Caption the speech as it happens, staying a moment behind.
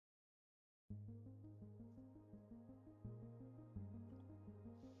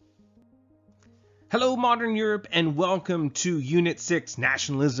Hello, Modern Europe, and welcome to Unit 6,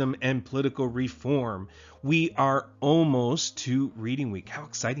 Nationalism and Political Reform. We are almost to reading week. How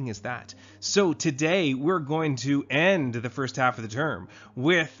exciting is that? So today we're going to end the first half of the term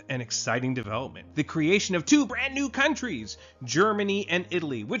with an exciting development. The creation of two brand new countries, Germany and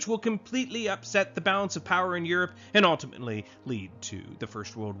Italy, which will completely upset the balance of power in Europe and ultimately lead to the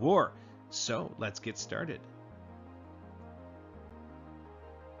First World War. So let's get started.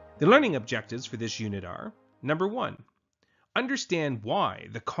 The learning objectives for this unit are: number 1, understand why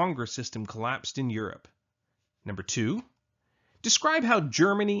the Congress system collapsed in Europe. Number 2, describe how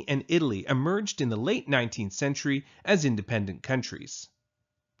Germany and Italy emerged in the late 19th century as independent countries.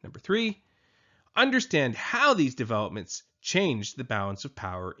 Number 3, understand how these developments changed the balance of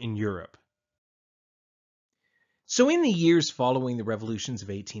power in Europe. So in the years following the revolutions of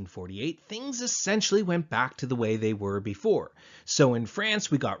 1848, things essentially went back to the way they were before. So in France,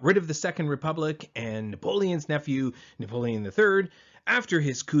 we got rid of the Second Republic, and Napoleon's nephew, Napoleon III, after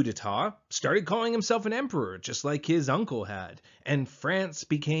his coup d'etat, started calling himself an emperor, just like his uncle had, and France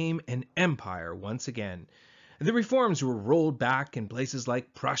became an empire once again. The reforms were rolled back in places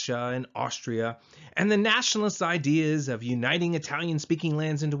like Prussia and Austria, and the nationalist ideas of uniting Italian-speaking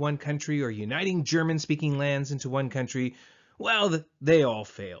lands into one country or uniting German-speaking lands into one country, well, they all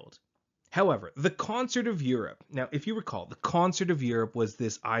failed. However, the Concert of Europe, now if you recall, the Concert of Europe was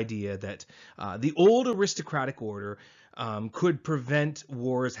this idea that the old aristocratic order could prevent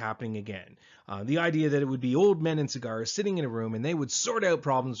wars happening again. The idea that it would be old men and cigars sitting in a room and they would sort out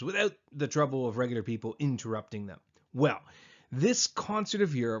problems without the trouble of regular people interrupting them. Well, this Concert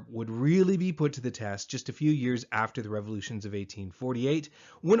of Europe would really be put to the test just a few years after the revolutions of 1848,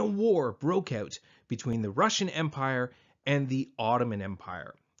 when a war broke out between the Russian Empire and the Ottoman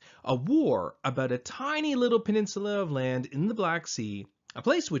Empire. A war about a tiny little peninsula of land in the Black Sea, a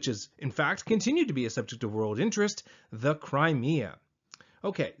place which has, in fact, continued to be a subject of world interest, the Crimea.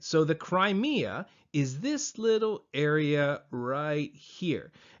 Okay, so the Crimea is this little area right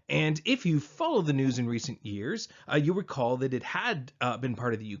here. And if you follow the news in recent years, you recall that it had been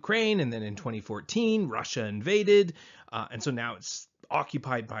part of the Ukraine, and then in 2014, Russia invaded, and so now it's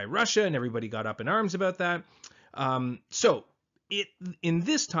occupied by Russia, and everybody got up in arms about that. In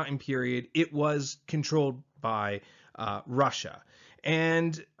this time period, it was controlled by Russia.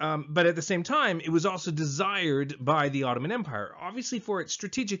 But at the same time, it was also desired by the Ottoman Empire, obviously for its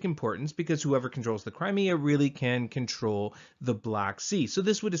strategic importance, because whoever controls the Crimea really can control the Black Sea. So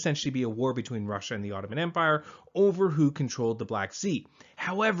this would essentially be a war between Russia and the Ottoman Empire over who controlled the Black Sea.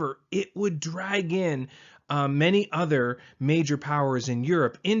 However, it would drag in many other major powers in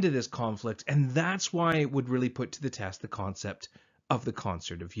Europe into this conflict, and that's why it would really put to the test the concept of the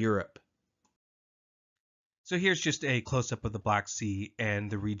Concert of Europe. So here's just a close-up of the Black Sea and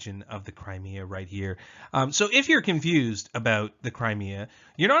the region of the Crimea right here. So if you're confused about the Crimea,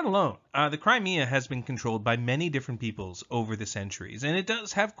 you're not alone. The Crimea has been controlled by many different peoples over the centuries, and it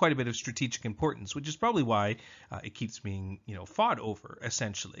does have quite a bit of strategic importance, which is probably why it keeps being, fought over,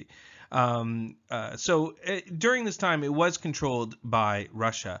 essentially. During this time, it was controlled by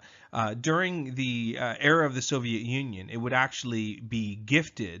Russia. During the era of the Soviet Union, it would actually be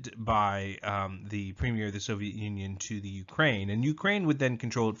gifted by the premier of the Soviet Union to the Ukraine, and Ukraine would then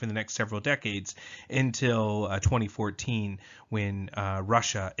control it for the next several decades until 2014, when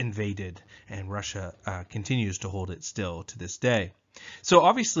Russia invaded, and Russia continues to hold it still to this day. So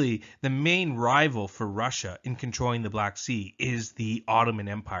obviously the main rival for Russia in controlling the Black Sea is the Ottoman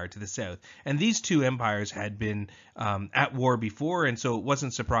Empire to the south, and these two empires had been at war before, and so it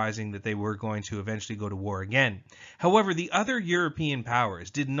wasn't surprising that they were going to eventually go to war again. However, the other European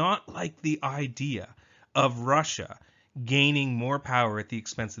powers did not like the idea of Russia gaining more power at the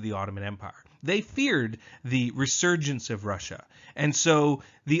expense of the Ottoman Empire. They feared the resurgence of Russia, and so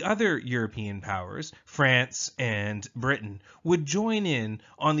the other European powers, France and Britain, would join in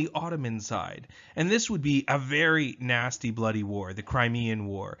on the Ottoman side, and this would be a very nasty, bloody war, the Crimean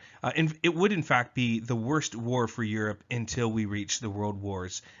War. And it would in fact be the worst war for Europe until we reach the World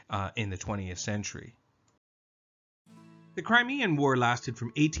Wars in the 20th century. The Crimean War lasted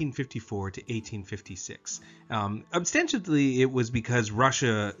from 1854 to 1856. Ostensibly, it was because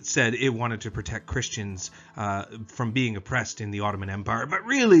Russia said it wanted to protect Christians from being oppressed in the Ottoman Empire, but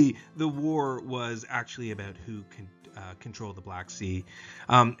really the war was actually about who can control the Black Sea.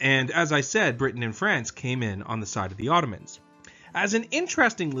 And as I said, Britain and France came in on the side of the Ottomans. As an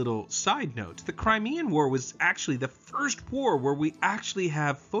interesting little side note, the Crimean War was actually the first war where we actually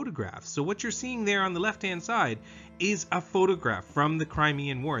have photographs. So what you're seeing there on the left-hand side is a photograph from the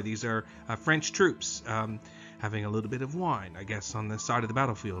Crimean War. These are French troops. having a little bit of wine, I guess, on the side of the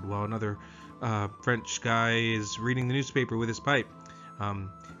battlefield, while another French guy is reading the newspaper with his pipe.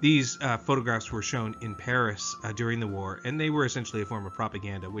 These photographs were shown in Paris during the war, and they were essentially a form of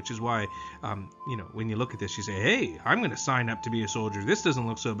propaganda, which is why, when you look at this, you say, hey, I'm going to sign up to be a soldier. This doesn't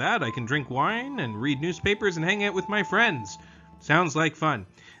look so bad. I can drink wine and read newspapers and hang out with my friends. Sounds like fun.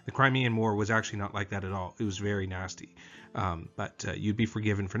 The Crimean War was actually not like that at all. It was very nasty. But you'd be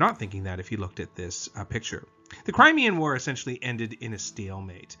forgiven for not thinking that if you looked at this picture. The Crimean War essentially ended in a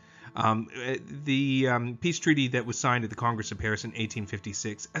stalemate. The peace treaty that was signed at the Congress of Paris in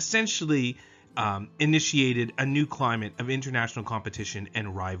 1856 essentially initiated a new climate of international competition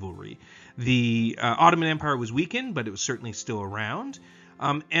and rivalry. The Ottoman Empire was weakened, but it was certainly still around.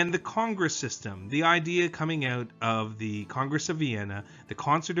 And the Congress system, the idea coming out of the Congress of Vienna, the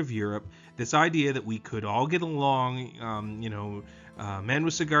Concert of Europe, this idea that we could all get along, men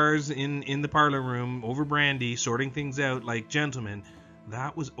with cigars in the parlor room over brandy, sorting things out like gentlemen,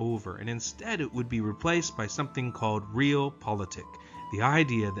 that was over. And instead it would be replaced by something called realpolitik, the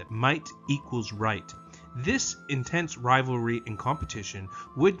idea that might equals right. This intense rivalry and competition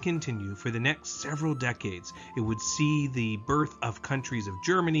would continue for the next several decades. It would see the birth of countries of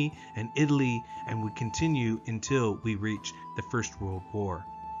Germany and Italy and would continue until we reach the First World War.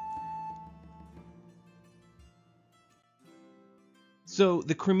 So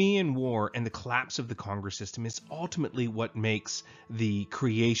the Crimean War and the collapse of the Congress system is ultimately what makes the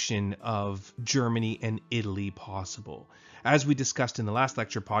creation of Germany and Italy possible. As we discussed in the last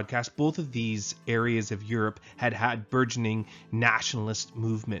lecture podcast, both of these areas of Europe had burgeoning nationalist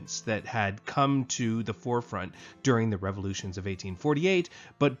movements that had come to the forefront during the revolutions of 1848,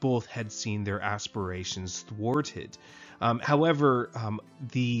 but both had seen their aspirations thwarted. However,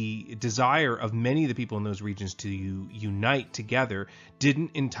 the desire of many of the people in those regions to unite together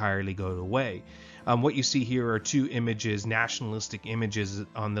didn't entirely go away. What you see here are two images, nationalistic images.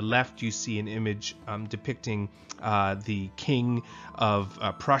 On the left, you see an image depicting the king of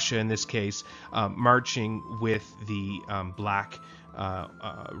Prussia, in this case, marching with the black,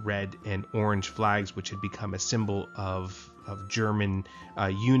 red, and orange flags, which had become a symbol of German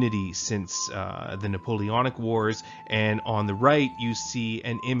unity since the Napoleonic Wars. And on the right, you see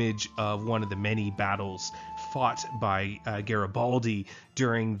an image of one of the many battles fought by Garibaldi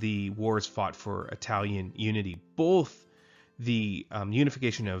during the wars fought for Italian unity. Both the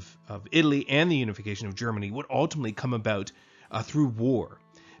unification of Italy and the unification of Germany would ultimately come about through war,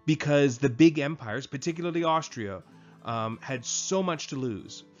 because the big empires, particularly Austria, had so much to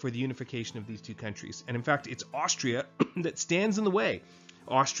lose for the unification of these two countries. And in fact, it's Austria that stands in the way.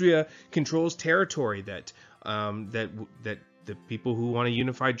 Austria controls territory that the people who want to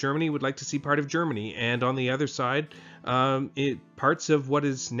unify Germany would like to see part of Germany. And on the other side, parts of what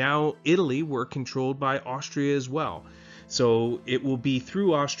is now Italy were controlled by Austria as well. So it will be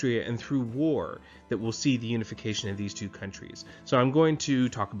through Austria and through war that we'll see the unification of these two countries. So I'm going to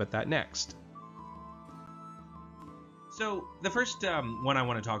talk about that next. So the first one I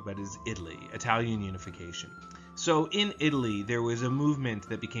want to talk about is Italy, Italian unification. So in Italy, there was a movement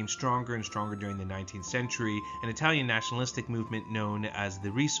that became stronger and stronger during the 19th century, an Italian nationalistic movement known as the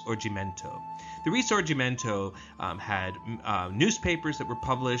Risorgimento. The Risorgimento had newspapers that were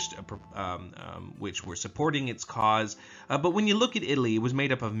published which were supporting its cause. But when you look at Italy, it was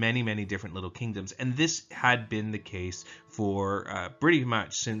made up of many, many different little kingdoms. And this had been the case for pretty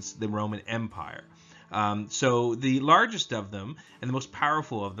much since the Roman Empire. So the largest of them and the most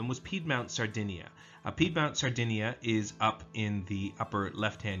powerful of them was Piedmont, Sardinia. Piedmont, Sardinia is up in the upper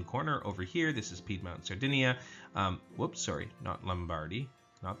left-hand corner over here. This is Piedmont, Sardinia. Whoops, sorry, not Lombardy.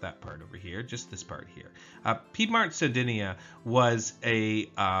 Not that part over here, just this part here. Piedmont, Sardinia was a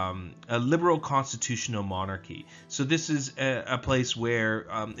liberal constitutional monarchy. So this is a place where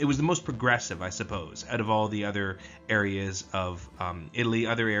it was the most progressive, I suppose, out of all the other areas of Italy.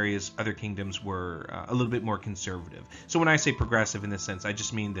 Other kingdoms were a little bit more conservative. So when I say progressive in this sense, I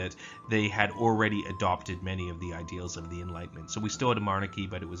just mean that they had already adopted many of the ideals of the Enlightenment. So we still had a monarchy,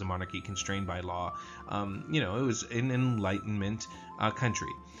 but it was a monarchy constrained by law. It was an Enlightenment country.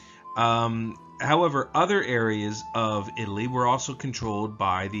 However, other areas of Italy were also controlled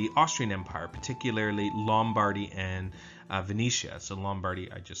by the Austrian Empire, particularly Lombardy and Venetia. So Lombardy,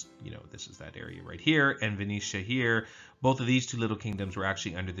 this is that area right here, and Venetia here. Both of these two little kingdoms were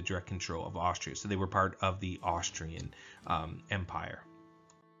actually under the direct control of Austria. So they were part of the Austrian Empire.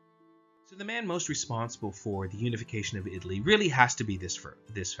 So the man most responsible for the unification of Italy really has to be this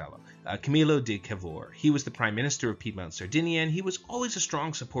fellow, Camillo di Cavour. He was the prime minister of Piedmont Sardinia, and he was always a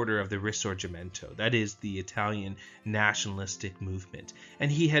strong supporter of the Risorgimento, that is, the Italian nationalistic movement.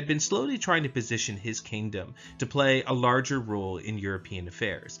 And he had been slowly trying to position his kingdom to play a larger role in European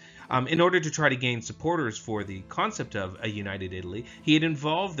affairs. In order to try to gain supporters for the concept of a united Italy, he had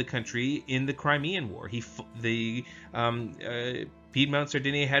involved the country in the Crimean War. Piedmont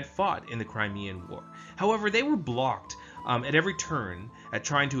Sardinia had fought in the Crimean War. However, they were blocked at every turn at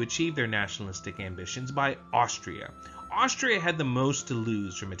trying to achieve their nationalistic ambitions by Austria. Austria had the most to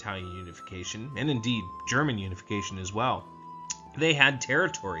lose from Italian unification, and indeed German unification as well. They had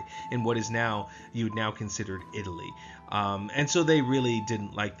territory in what is now, you would now considered Italy. And so they really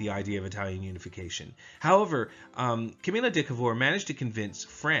didn't like the idea of Italian unification. However, Camillo de Cavour managed to convince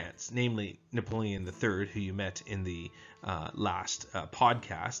France, namely Napoleon III, who you met in the last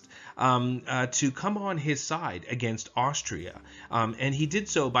podcast, to come on his side against Austria. And he did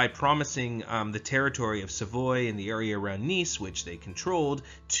so by promising the territory of Savoy and the area around Nice, which they controlled,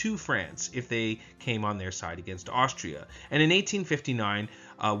 to France if they came on their side against Austria. And in 1859,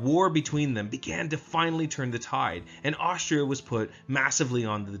 war between them began to finally turn the tide, and Austria was put massively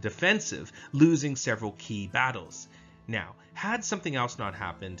on the defensive, losing several key battles. Now, had something else not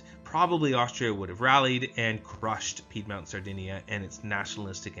happened, probably Austria would have rallied and crushed Piedmont Sardinia and its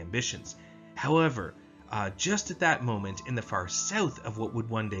nationalistic ambitions. However, just at that moment, in the far south of what would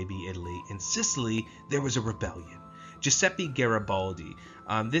one day be Italy, in Sicily, there was a rebellion. Giuseppe Garibaldi.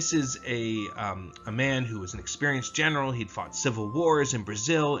 This is a man who was an experienced general. He'd fought civil wars in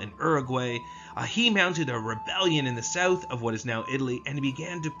Brazil and Uruguay. He mounted a rebellion in the south of what is now Italy, and he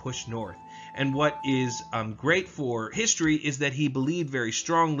began to push north. And what is great for history is that he believed very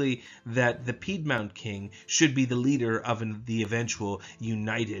strongly that the Piedmont king should be the leader of the eventual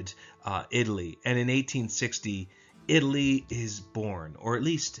united Italy. And in 1860, Italy is born, or at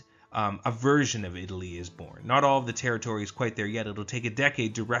least a version of Italy is born. Not all of the territory is quite there yet. It'll take a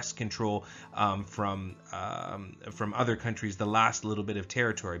decade to wrest control from other countries, the last little bit of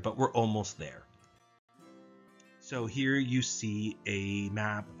territory, but we're almost there. So here you see a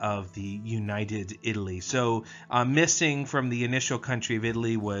map of the united Italy. So missing from the initial country of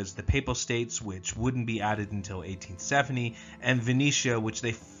Italy was the Papal States, which wouldn't be added until 1870, and Venetia, which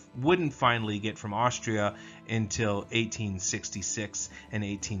they wouldn't finally get from Austria until 1866 and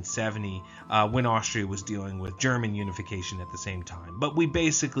 1870, when Austria was dealing with German unification at the same time. But we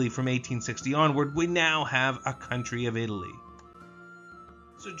basically, from 1860 onward, we now have a country of Italy.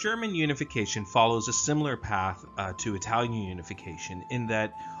 So German unification follows a similar path to Italian unification in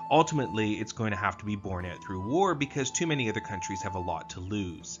that ultimately it's going to have to be borne out through war because too many other countries have a lot to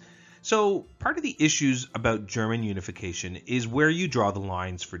lose. So part of the issues about German unification is where you draw the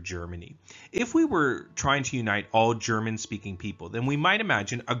lines for Germany. If we were trying to unite all German-speaking people, then we might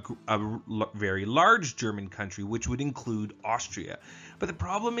imagine a very large German country, which would include Austria. But the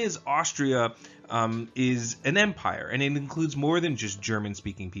problem is Austria is an empire, and it includes more than just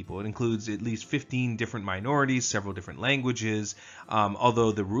German-speaking people. It includes at least 15 different minorities, several different languages.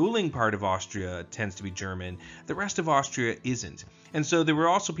 Although the ruling part of Austria tends to be German, the rest of Austria isn't. And so there were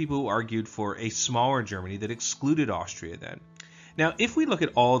also people who argued for a smaller Germany that excluded Austria then. Now, if we look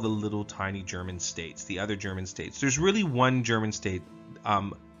at all the little tiny German states, the other German states, there's really one German state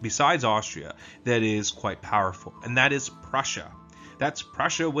besides Austria that is quite powerful, and that is Prussia. That's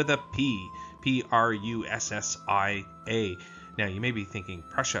Prussia with a P, P-R-U-S-S-I-A. Now, you may be thinking,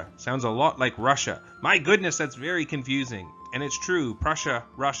 Prussia sounds a lot like Russia. My goodness, that's very confusing. And it's true, Prussia,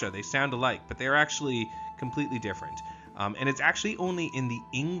 Russia, they sound alike, but they're actually completely different. And it's actually only in the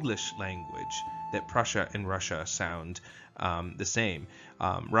English language that Prussia and Russia sound the same.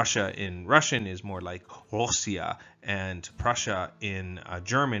 Russia in Russian is more like Russia, and Prussia in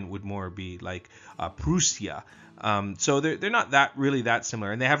German would more be like Prussia. So they're not really that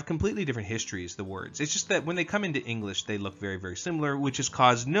similar, and they have completely different histories, the words. It's just that when they come into English, they look very, very similar, which has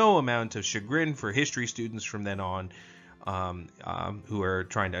caused no amount of chagrin for history students from then on, who are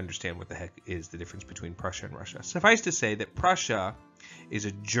trying to understand what the heck is the difference between Prussia and Russia. Suffice to say that Prussia is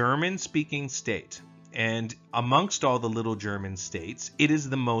a German-speaking state, and amongst all the little German states, it is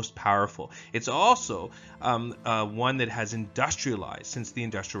the most powerful. It's also one that has industrialized since the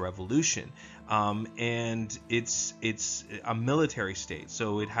Industrial Revolution, and it's a military state,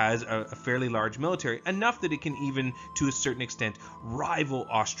 so it has a fairly large military, enough that it can even, to a certain extent, rival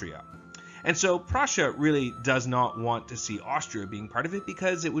Austria. And so Prussia really does not want to see Austria being part of it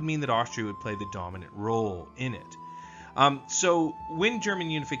because it would mean that Austria would play the dominant role in it. So when German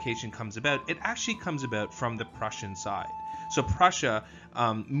unification comes about, it actually comes about from the Prussian side. So Prussia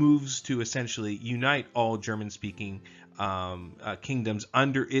moves to essentially unite all German-speaking kingdoms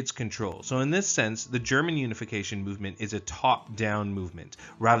under its control. So in this sense, the German unification movement is a top-down movement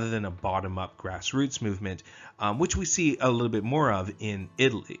rather than a bottom-up grassroots movement, which we see a little bit more of in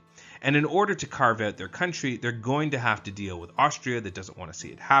Italy. And in order to carve out their country, they're going to have to deal with Austria that doesn't want to see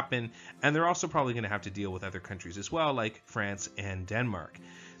it happen, and they're also probably going to have to deal with other countries as well, like France and Denmark.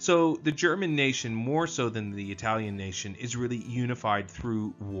 So the German nation, more so than the Italian nation, is really unified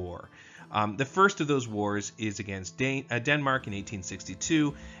through war. The first of those wars is against Denmark in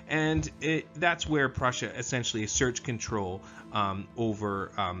 1862, and that's where Prussia essentially asserts control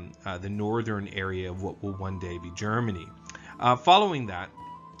over the northern area of what will one day be Germany. Following that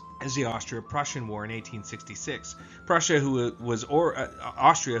is the Austro-Prussian War in 1866. Austria,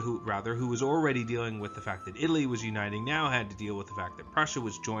 who was already dealing with the fact that Italy was uniting, now had to deal with the fact that Prussia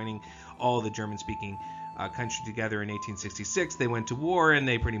was joining all the German-speaking country together in 1866. They went to war and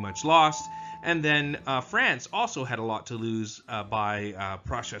they pretty much lost. And then France also had a lot to lose by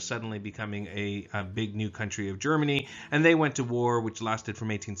Prussia suddenly becoming a big new country of Germany. And they went to war, which lasted from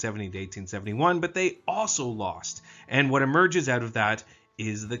 1870 to 1871, but they also lost. And what emerges out of that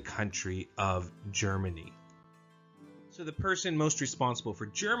is the country of Germany. So the person most responsible for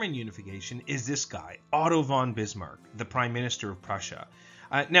German unification is this guy, Otto von Bismarck, the Prime Minister of Prussia.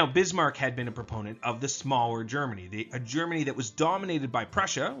 Now, Bismarck had been a proponent of the smaller Germany, a Germany that was dominated by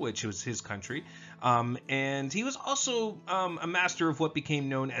Prussia, which was his country, and he was also a master of what became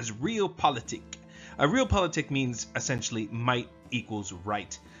known as realpolitik. Realpolitik means essentially might equals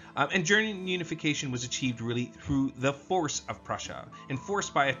right. And German unification was achieved really through the force of Prussia,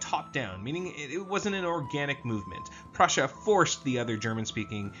 enforced by a top-down, meaning it wasn't an organic movement. Prussia forced the other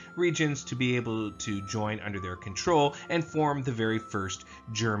German-speaking regions to be able to join under their control and form the very first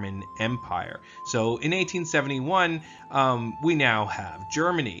German Empire. So in 1871, we now have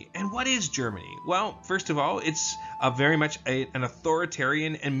Germany. And what is Germany? Well, first of all, it's very much an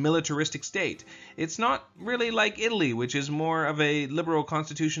authoritarian and militaristic state. It's not really like Italy, which is more of a liberal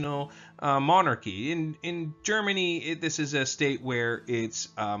constitutional monarchy. In Germany, this is a state where it's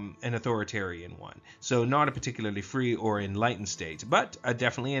an authoritarian one. So not a particularly free or enlightened state, but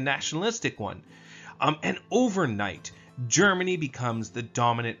definitely a nationalistic one. And overnight, Germany becomes the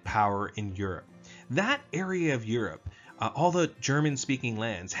dominant power in Europe. That area of Europe, all the German-speaking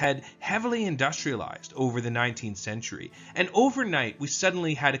lands, had heavily industrialized over the 19th century. And overnight, we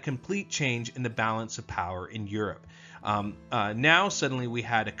suddenly had a complete change in the balance of power in Europe. Now suddenly we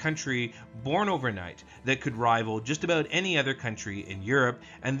had a country born overnight that could rival just about any other country in Europe,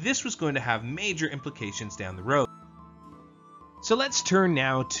 and this was going to have major implications down the road. So let's turn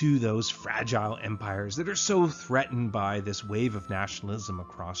now to those fragile empires that are so threatened by this wave of nationalism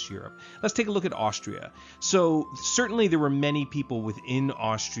across Europe. Let's take a look at Austria. So certainly there were many people within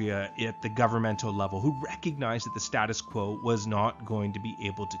Austria at the governmental level who recognized that the status quo was not going to be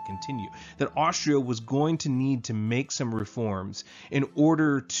able to continue, that Austria was going to need to make some reforms in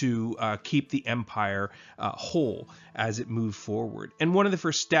order to keep the empire whole as it moved forward. And one of the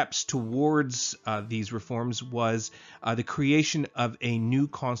first steps towards these reforms was the creation of a new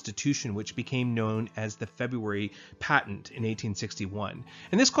constitution, which became known as the February Patent in 1861.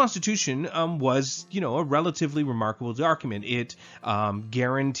 And this constitution was, a relatively remarkable document. It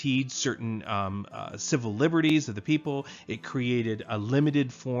guaranteed certain civil liberties of the people. It created a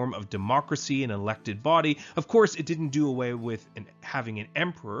limited form of democracy, an elected body. Of course, it didn't do away with having an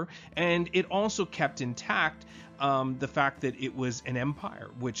emperor, and it also kept intact the fact that it was an empire,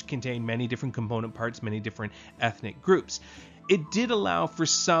 which contained many different component parts, many different ethnic groups. It did allow for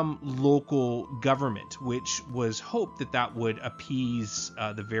some local government, which was hoped that that would appease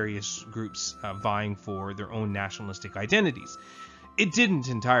the various groups vying for their own nationalistic identities. It didn't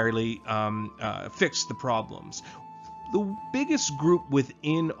entirely fix the problems. The biggest group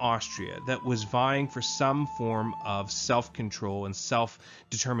within Austria that was vying for some form of self-control and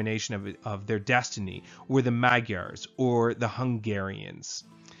self-determination of their destiny were the Magyars, or the Hungarians.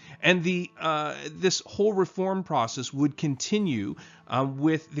 And this whole reform process would continue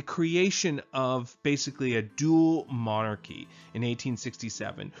with the creation of basically a dual monarchy in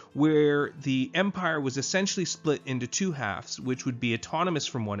 1867, where the empire was essentially split into two halves, which would be autonomous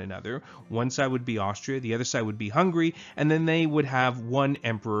from one another. One side would be Austria, the other side would be Hungary, and then they would have one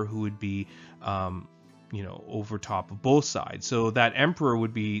emperor who would be over top of both sides. So that emperor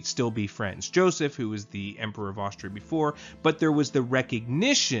would still be Franz Joseph, who was the emperor of Austria before, but there was the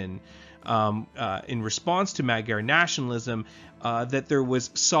recognition in response to Magyar nationalism that there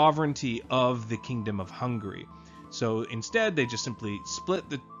was sovereignty of the Kingdom of Hungary. So instead, they just simply split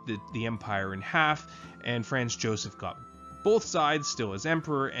the empire in half, and Franz Joseph got both sides still as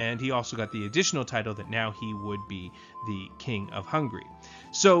emperor, and he also got the additional title that now he would be the King of Hungary.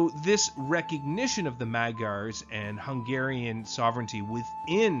 So this recognition of the Magyars and Hungarian sovereignty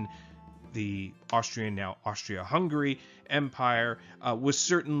within the Austrian, now Austro-Hungary Empire, was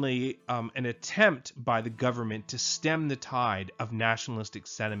certainly an attempt by the government to stem the tide of nationalistic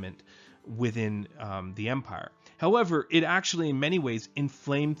sentiment within the empire. However, it actually in many ways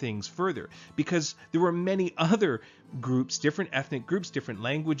inflamed things further, because there were many other groups, different ethnic groups, different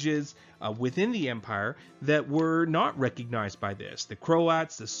languages within the empire that were not recognized by this. The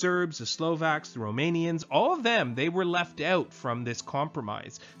Croats, the Serbs, the Slovaks, the Romanians, all of them, they were left out from this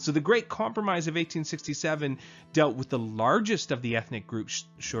compromise. So the Great Compromise of 1867 dealt with the largest of the ethnic groups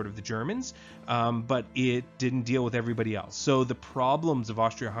short of the Germans, but it didn't deal with everybody else. So the problems of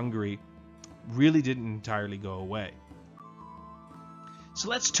Austria-Hungary really didn't entirely go away. So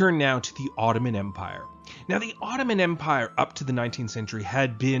let's turn now to the Ottoman Empire. Now, the Ottoman Empire up to the 19th century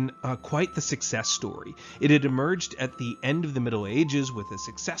had been quite the success story. It had emerged at the end of the Middle Ages with a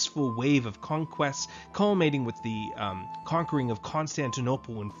successful wave of conquests, culminating with the conquering of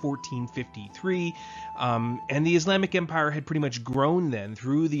Constantinople in 1453. And the Islamic Empire had pretty much grown then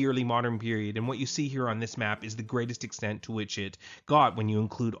through the early modern period. And what you see here on this map is the greatest extent to which it got when you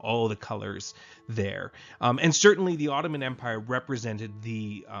include all the colors there. And certainly the Ottoman Empire represented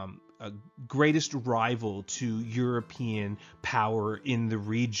the greatest rival to European power in the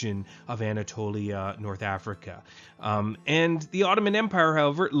region of Anatolia, North Africa. And the Ottoman Empire,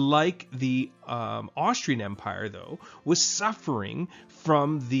 however, like the Austrian Empire, though, was suffering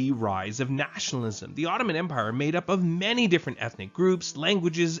from the rise of nationalism. The Ottoman Empire made up of many different ethnic groups,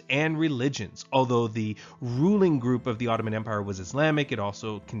 languages, and religions. Although the ruling group of the Ottoman Empire was Islamic, it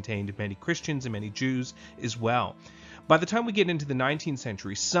also contained many Christians and many Jews as well. By the time we get into the 19th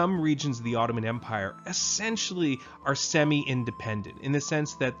century, some regions of the Ottoman Empire essentially are semi-independent in the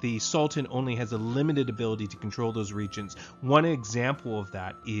sense that the Sultan only has a limited ability to control those regions. One example of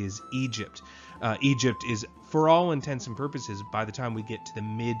that is Egypt. Egypt is, for all intents and purposes, by the time we get to the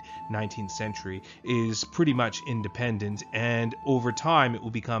mid-19th century, is pretty much independent, and over time it will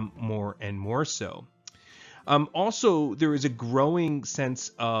become more and more so. Also, there is a growing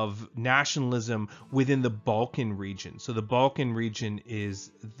sense of nationalism within the Balkan region. So the Balkan region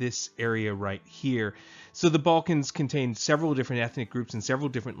is this area right here. So the Balkans contain several different ethnic groups and several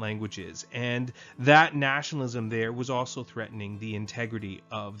different languages, and that nationalism there was also threatening the integrity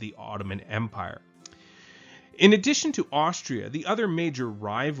of the Ottoman Empire. In addition to Austria, the other major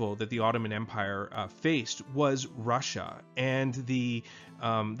rival that the Ottoman Empire faced was Russia, and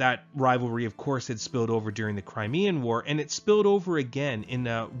that rivalry, of course, had spilled over during the Crimean War, and it spilled over again in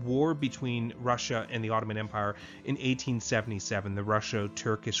a war between Russia and the Ottoman Empire in 1877, the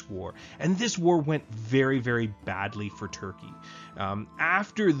Russo-Turkish War. And this war went very, very badly for Turkey.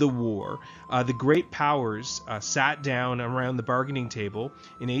 After the war, the great powers sat down around the bargaining table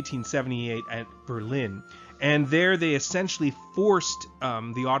in 1878 at Berlin, and there they essentially forced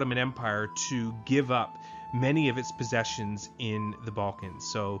the Ottoman Empire to give up many of its possessions in the Balkans.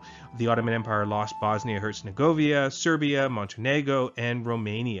 So the Ottoman Empire lost Bosnia-Herzegovina, Serbia, Montenegro, and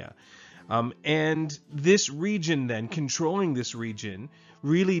Romania. And this region then, controlling this region,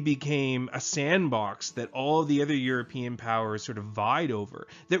 really became a sandbox that all the other European powers sort of vied over.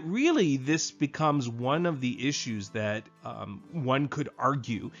 That really this becomes one of the issues that one could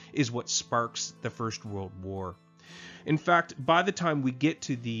argue is what sparks the First World War. In fact, by the time we get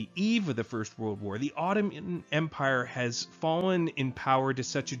to the eve of the First World War, the Ottoman Empire has fallen in power to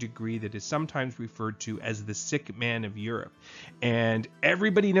such a degree that is sometimes referred to as the sick man of Europe. And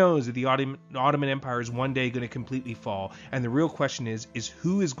everybody knows that the Ottoman Empire is one day going to completely fall. And the real question is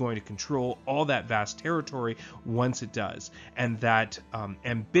who is going to control all that vast territory once it does? And that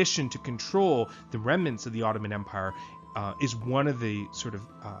ambition to control the remnants of the Ottoman Empire is one of the sort of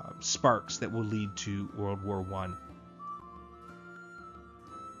sparks that will lead to World War I.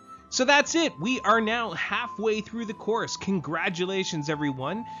 So that's it. We are now halfway through the course. Congratulations,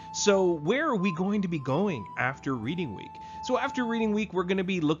 everyone. So where are we going to be going after Reading Week? So after Reading Week, we're going to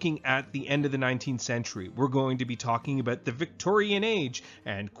be looking at the end of the 19th century. We're going to be talking about the Victorian Age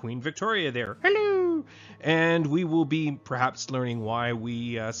and Queen Victoria there. Hello! And we will be perhaps learning why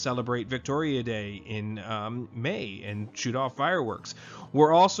we celebrate Victoria Day in May and shoot off fireworks.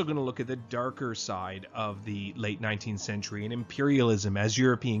 We're also going to look at the darker side of the late 19th century and imperialism as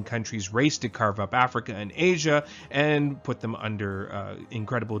European countries raced to carve up Africa and Asia and put them under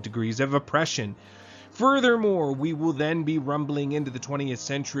incredible degrees of oppression. Furthermore, we will then be rumbling into the 20th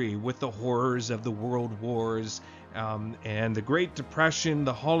century with the horrors of the world wars and the Great Depression,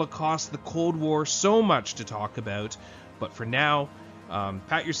 the Holocaust, the Cold War, so much to talk about. But for now,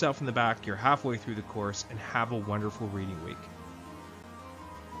 pat yourself on the back, you're halfway through the course, and have a wonderful reading week.